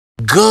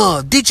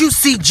Girl, did you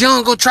see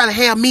John go try to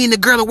have me and the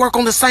girl to work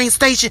on the same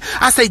station?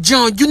 I say,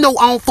 John, you know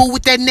I don't fool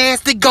with that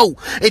nasty goat.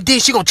 And then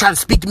she gonna try to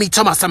speak to me,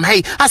 talking about something.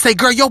 Hey, I say,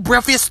 girl, your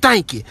breath is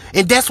stinky.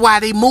 And that's why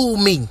they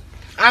moved me.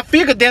 I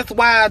figured that's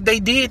why they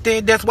did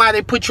that. That's why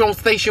they put you on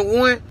station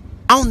 1.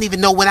 I don't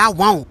even know what I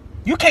want.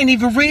 You can't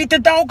even read the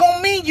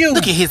doggone menu.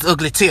 Look at his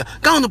ugly tail.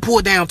 Go on and pull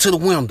down to the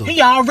window.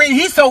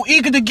 He's so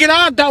eager to get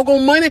our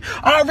doggone money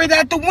already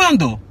out the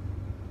window.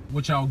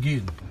 What y'all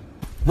getting?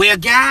 Well,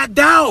 God,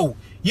 dog.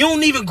 You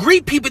don't even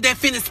greet people that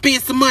finna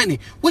spend some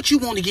money. What you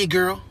want to get,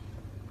 girl?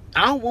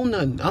 I don't want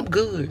nothing. I'm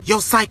good. Your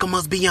cycle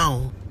must be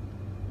on.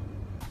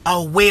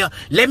 Oh, well,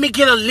 let me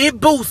get a lit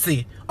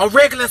boosie. A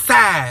regular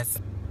size.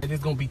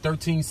 It's gonna be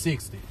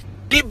 $13.60.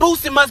 Lit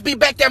boosie must be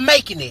back there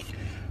making it.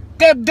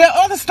 That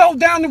other store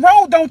down the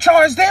road don't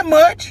charge that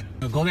much.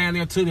 Go down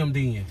there to them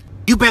then.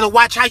 You better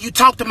watch how you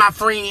talk to my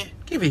friend.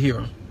 Give it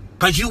here.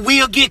 Cause you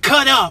will get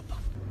cut up.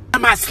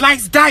 My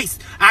sliced dice,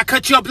 I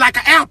cut you up like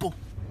an apple.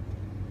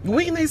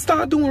 When they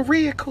start doing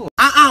red cup?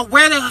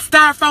 Where the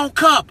styrofoam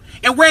cup?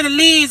 And where the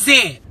lids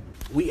at?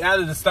 We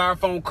added the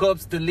styrofoam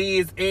cups, the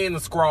lids, and the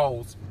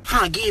scrolls.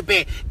 Get it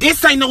back.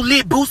 This ain't no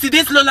lit boosie.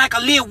 This look like a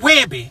lit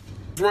WEBBIE.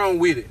 What's wrong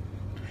with it?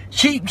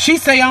 She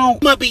say I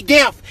don't... Must be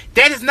deaf.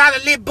 That is not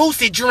a lit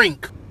boosie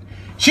drink.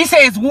 She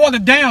say it's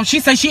watered down. She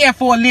say she had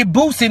for a lit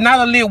boosie,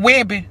 not a lit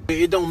WEBBIE.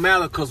 It don't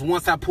matter, cause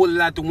once I pull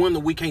it out the window,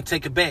 we can't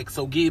take it back.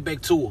 So give it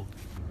back to her.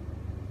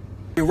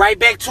 Get right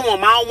back to him.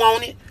 I don't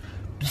want it.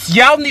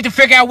 Y'all need to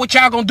figure out what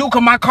y'all gonna do, cause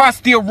my car's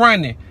still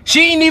running.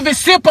 She ain't even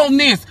sip on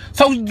this.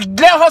 So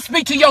let her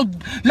speak to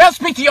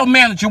your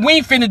manager. We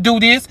ain't finna do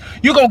this.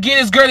 You gonna get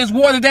this girl this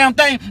watered down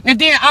thing, and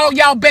then all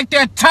y'all back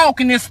there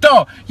talking and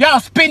stuff. Y'all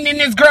spitting in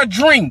this girl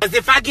drink. Cause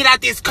if I get out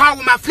this car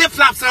with my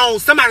flip-flops on,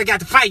 somebody got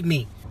to fight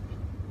me.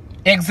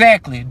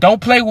 Exactly.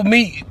 Don't play with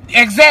me.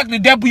 Exactly.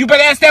 You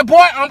better ask that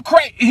boy. I'm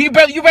crazy. You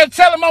better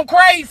tell him I'm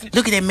crazy.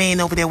 Look at that man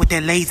over there with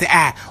that lazy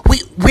eye.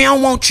 We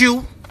don't want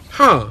you.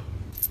 Huh.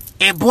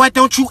 And boy,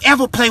 don't you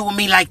ever play with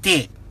me like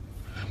that.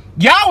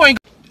 Y'all ain't...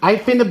 I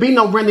ain't finna be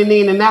no running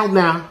in and out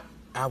now.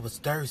 I was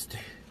thirsty.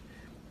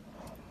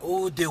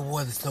 Oh, that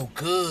water's so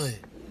good.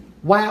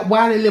 Why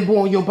that little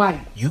boy on your bike?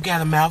 You got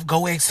a mouth,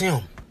 go ask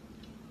him.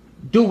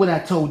 Do what I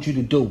told you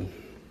to do.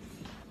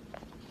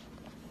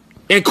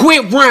 And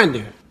quit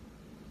running.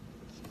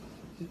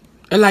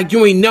 And like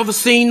you ain't never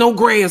seen no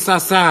grass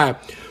outside.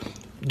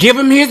 Give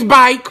him his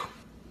bike.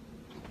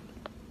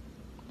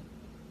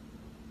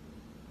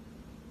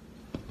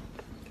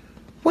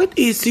 What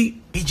is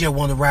he? He just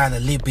want to ride a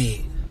little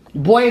bit.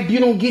 Boy, if you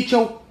don't get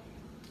your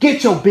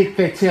big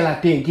fat tail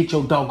out there and get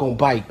your doggone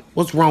bike,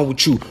 what's wrong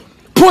with you?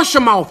 Push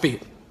him off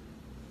it.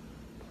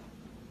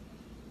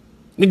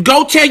 And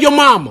go tell your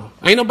mama.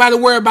 Ain't nobody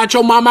worried about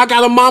your mama. I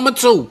got a mama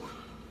too.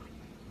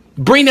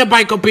 Bring that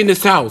bike up in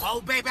this house.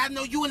 Oh, baby, I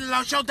know you ain't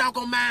lost your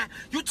doggone mind.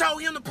 You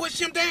told him to push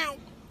him down?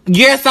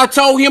 Yes, I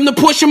told him to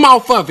push him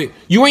off of it.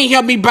 You ain't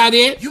helped me by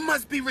that. You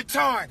must be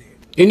retarded.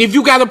 And if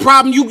you got a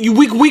problem,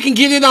 we can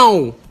get it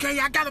on. Okay,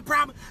 I got a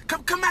problem.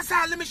 Come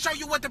outside. Let me show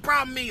you what the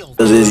problem is.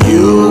 'Cause it's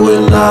you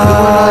and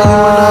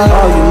I,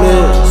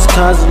 arguments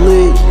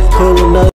constantly pulling up.